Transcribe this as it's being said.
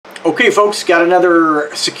Okay folks, got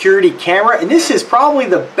another security camera, and this is probably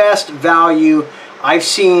the best value I've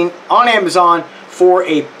seen on Amazon for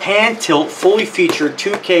a pan tilt fully featured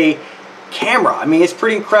 2K camera. I mean, it's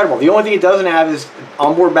pretty incredible. The only thing it doesn't have is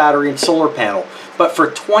onboard battery and solar panel. But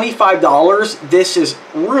for $25, this is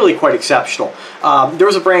really quite exceptional. There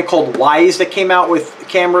was a brand called Wise that came out with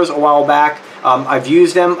cameras a while back. I've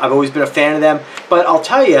used them. I've always been a fan of them. But I'll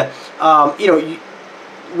tell you,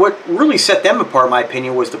 what really set them apart, in my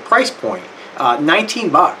opinion, was the price point.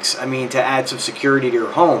 19 bucks. I mean, to add some security to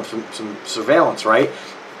your home, some surveillance, right?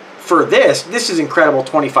 For this is incredible,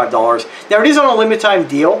 $25. Now, it is on a limited time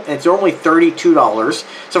deal, and it's only $32.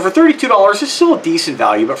 So for $32, it's still a decent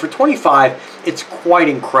value, but for $25, it's quite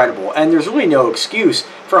incredible. And there's really no excuse.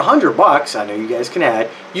 For 100 bucks, I know you guys can add,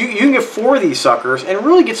 you can get 4 of these suckers and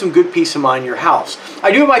really get some good peace of mind in your house.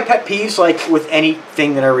 I do have my pet peeves, like with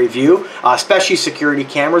anything that I review, especially security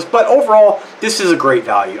cameras, but overall, this is a great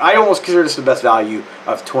value. I almost consider this the best value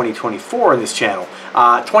of 2024 in this channel.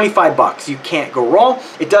 25 bucks, you can't go wrong.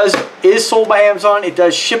 It is sold by Amazon, it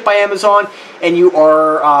does ship by Amazon, and you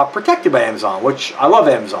are protected by Amazon, which I love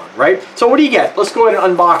Amazon, right? So what do you get? Let's go ahead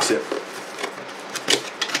and unbox it.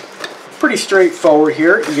 Pretty straightforward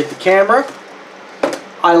here. You get the camera.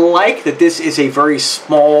 I like that this is a very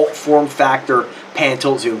small form factor pan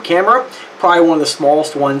tilt zoom camera. Probably one of the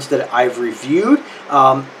smallest ones that I've reviewed.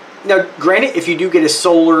 Now, granted, if you do get a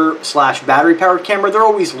solar / battery powered camera, they're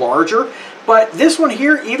always larger. But this one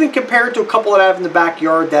here, even compared to a couple that I have in the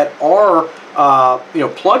backyard that are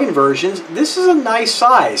plug-in versions, this is a nice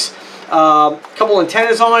size. Couple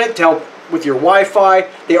antennas on it to help with your Wi-Fi.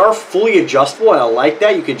 They are fully adjustable, and I like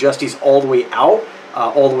that. You can adjust these all the way out,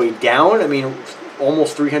 all the way down. I mean,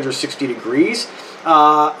 almost 360 degrees.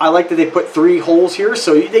 I like that they put 3 holes here,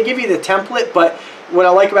 so they give you the template, but what I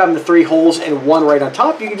like about them, the 3 holes and 1 right on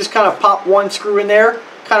top, you can just kind of pop 1 screw in there,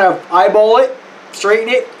 kind of eyeball it, straighten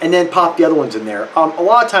it, and then pop the other ones in there. A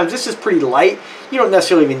lot of times this is pretty light. You don't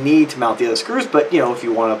necessarily even need to mount the other screws, but if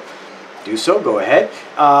you want to do so, go ahead.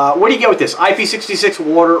 What do you get with this? IP66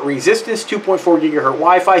 water resistance, 2.4 gigahertz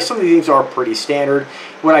Wi-Fi. Some of these things are pretty standard,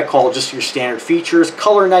 what I call just your standard features.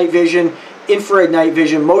 Color night vision, infrared night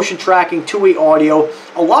vision, motion tracking, two-way audio.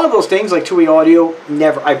 A lot of those things, like two-way audio,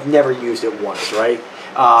 I've never used it once, right?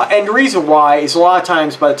 And the reason why is a lot of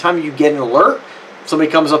times by the time you get an alert,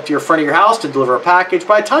 somebody comes up to your front of your house to deliver a package.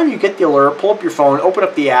 By the time you get the alert, pull up your phone, open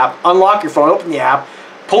up the app, unlock your phone, open the app,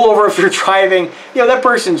 pull over if you're driving, that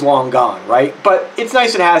person's long gone, right? But it's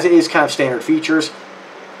nice it is kind of standard features.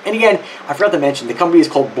 And again, I forgot to mention, the company is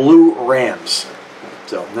called Bluraams.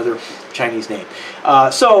 So, another Chinese name.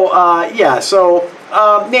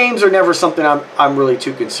 Names are never something I'm really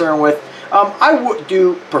too concerned with. I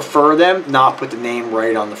do prefer them not put the name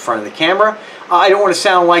right on the front of the camera. I don't want to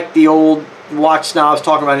sound like the old watch snobs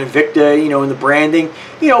talking about Invicta, in the branding.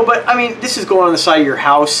 But I mean, this is going on the side of your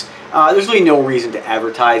house. There's really no reason to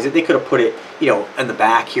advertise it. They could have put it, in the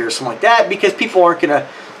back here or something like that, because people aren't going to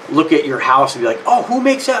look at your house and be like, oh, who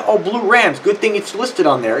makes that? Oh, Bluraams. Good thing it's listed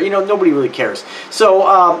on there. Nobody really cares.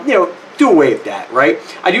 So, do away with that, right?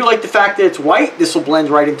 I do like the fact that it's white. This will blend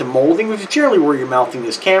right into molding, which is generally where you're mounting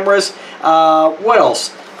these cameras. What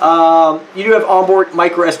else? You do have onboard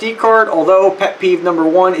micro SD card, although pet peeve number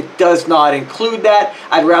 1, it does not include that.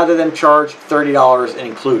 I'd rather them charge $30 and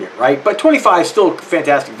include it, right? But $25 is still a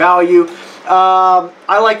fantastic value.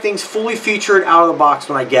 I like things fully featured out of the box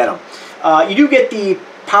when I get them. You do get the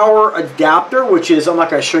power adapter, which is, I'm not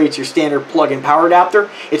going to show you, it's your standard plug-in power adapter.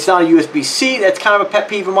 It's not a USB-C. That's kind of a pet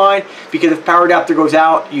peeve of mine, because if power adapter goes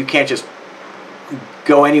out, you can't just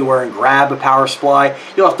go anywhere and grab a power supply.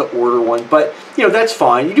 You'll have to order one, but that's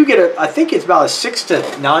fine. You do get I think it's about a 6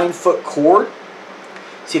 to 9 foot cord.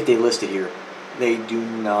 See if they list it here. They do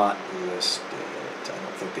not list it. I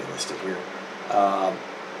don't think they list it here.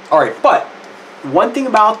 All right, but one thing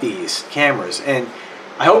about these cameras, and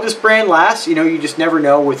I hope this brand lasts. You just never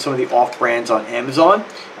know with some of the off brands on Amazon.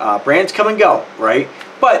 Brands come and go, right?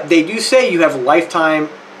 But they do say you have lifetime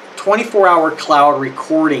 24-hour cloud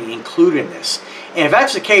recording included in this. And if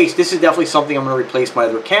that's the case, this is definitely something I'm going to replace my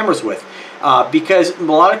other cameras with, because a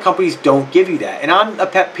lot of companies don't give you that. And I'm a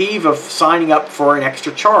pet peeve of signing up for an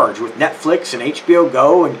extra charge with Netflix and HBO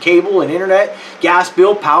Go and cable and internet, gas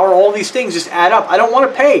bill, power, all these things just add up. I don't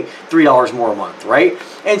want to pay $3 more a month, right?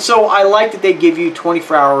 And so I like that they give you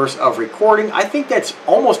 24 hours of recording. I think that's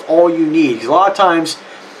almost all you need, because a lot of times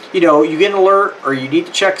you know, you get an alert or you need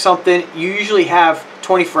to check something, you usually have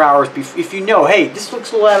 24 hours if you know, hey, this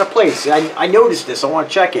looks a little out of place. I noticed this, I want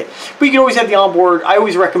to check it. But you can always have the onboard. I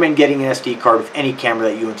always recommend getting an SD card with any camera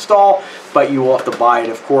that you install, but you will have to buy it,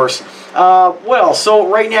 of course. What else?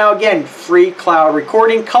 So right now, again, free cloud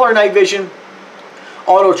recording, color night vision,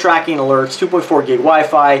 auto tracking alerts, 2.4 gig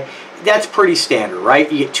Wi-Fi. That's pretty standard,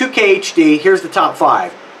 right? You get 2K HD. Here's the top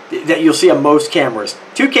 5 that you'll see on most cameras.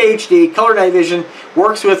 2K HD, color night vision,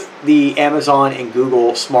 works with the Amazon and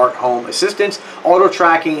Google smart home assistants, auto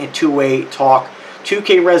tracking and two-way talk.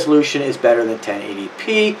 2K resolution is better than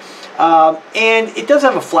 1080p. And it does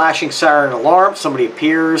have a flashing siren alarm. Somebody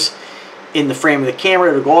appears in the frame of the camera,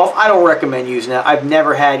 it'll go off. I don't recommend using that. I've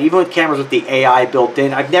never had, even with cameras with the AI built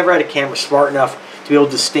in, I've never had a camera smart enough to be able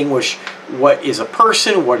to distinguish what is a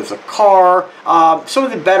person, what is a car. Some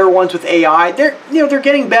of the better ones with AI, they're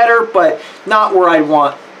getting better, but not where I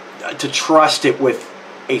want to trust it with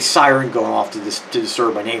a siren going off to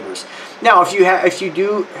disturb my neighbors. Now, if you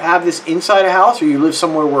do have this inside a house, or you live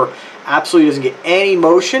somewhere where absolutely doesn't get any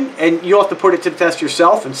motion, and you'll have to put it to the test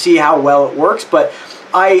yourself and see how well it works. But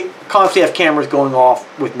I constantly have cameras going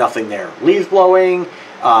off with nothing there. Leaves blowing,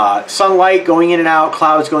 sunlight going in and out,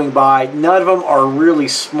 clouds going by. None of them are really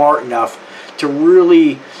smart enough to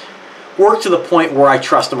really work to the point where I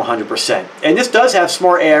trust them 100%. And this does have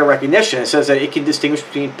smart AI recognition. It says that it can distinguish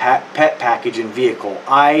between pet, package, and vehicle.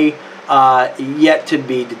 I yet to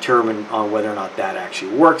be determined on whether or not that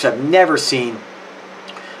actually works. I've never seen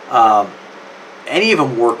any of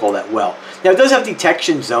them work all that well. Now, it does have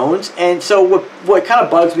detection zones, and so what kind of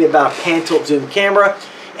bugs me about a pan-tilt zoom camera,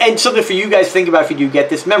 and something for you guys to think about if you do get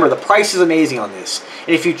this, remember, the price is amazing on this.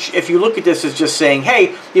 And if you look at this as just saying,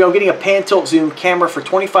 hey, you know, getting a pan-tilt zoom camera for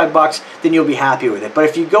 25 bucks, then you'll be happy with it. But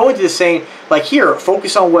if you go into this saying, like here,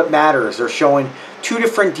 focus on what matters, they're showing 2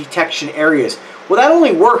 different detection areas. Well, that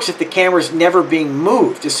only works if the camera's never being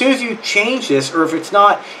moved. As soon as you change this, or if it's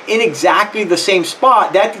not in exactly the same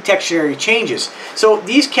spot, that detection area changes. So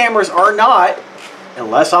these cameras are not,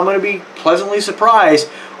 unless I'm going to be pleasantly surprised,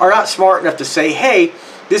 are not smart enough to say, hey,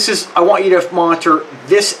 I want you to monitor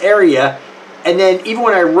this area, and then even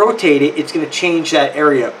when I rotate it, it's going to change that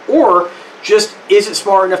area. Or just, is it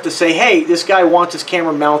smart enough to say, hey, this guy wants his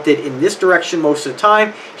camera mounted in this direction most of the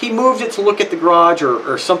time. He moved it to look at the garage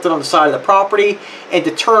or something on the side of the property, and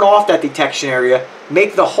to turn off that detection area,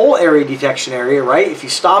 make the whole area detection area, right? If you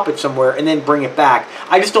stop it somewhere and then bring it back.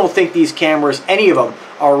 I just don't think these cameras, any of them,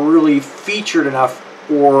 are really featured enough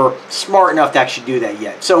or smart enough to actually do that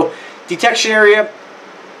yet. So detection area,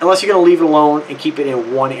 unless you're going to leave it alone and keep it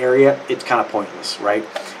in one area, it's kind of pointless, right?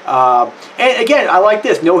 And again, I like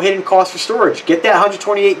this. No hidden cost for storage. Get that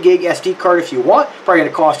 128 gig SD card if you want. Probably going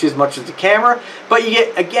to cost you as much as the camera. But you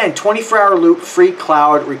get, again, 24-hour loop free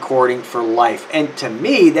cloud recording for life. And to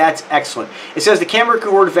me, that's excellent. It says the camera can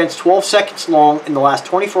record events 12 seconds long in the last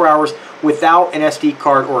 24 hours without an SD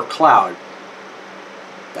card or cloud.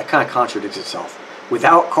 That kind of contradicts itself.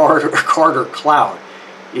 Without card or cloud.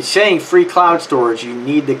 It's saying free cloud storage. You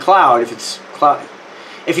need the cloud if it's cloud.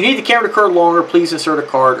 If you need the camera to record longer, please insert a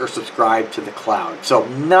card or subscribe to the cloud. So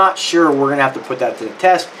not sure we're going to have to put that to the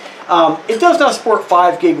test. It does not support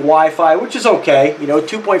 5 gig Wi-Fi, which is okay. You know,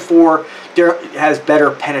 2.4 has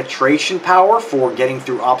better penetration power for getting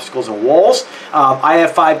through obstacles and walls. I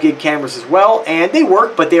have 5 gig cameras as well, and they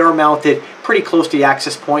work, but they are mounted pretty close to the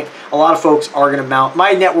access point. A lot of folks are going to mount.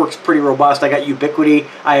 My network's pretty robust. I got Ubiquity.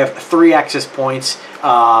 I have 3 access points,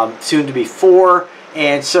 soon to be 4.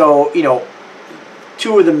 And so, you know,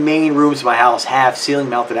 2 of the main rooms of my house have ceiling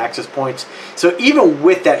mounted access points. So even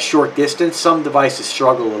with that short distance, some devices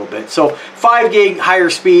struggle a little bit. So 5 gig higher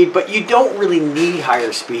speed, but you don't really need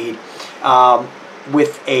higher speed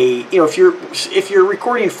with a, you know, if you're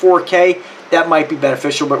recording in 4K, that might be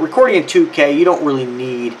beneficial, but recording in 2K, you don't really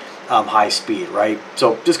need high speed, right?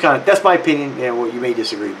 So just kind of, that's my opinion, and what you may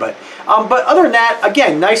disagree, but other than that,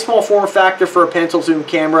 again, nice small form factor for a pencil zoom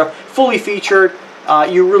camera, fully featured.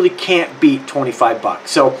 You really can't beat 25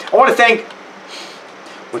 bucks. So I want to thank,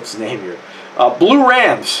 what's the name here?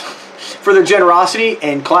 Bluraams for their generosity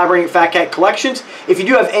and collaborating with Phatkat Collections. If you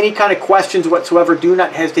do have any kind of questions whatsoever, do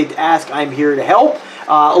not hesitate to ask. I'm here to help.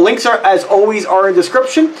 Links are, as always, are in the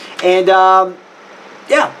description. And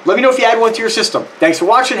yeah, let me know if you add one to your system. Thanks for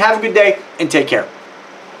watching. Have a good day and take care.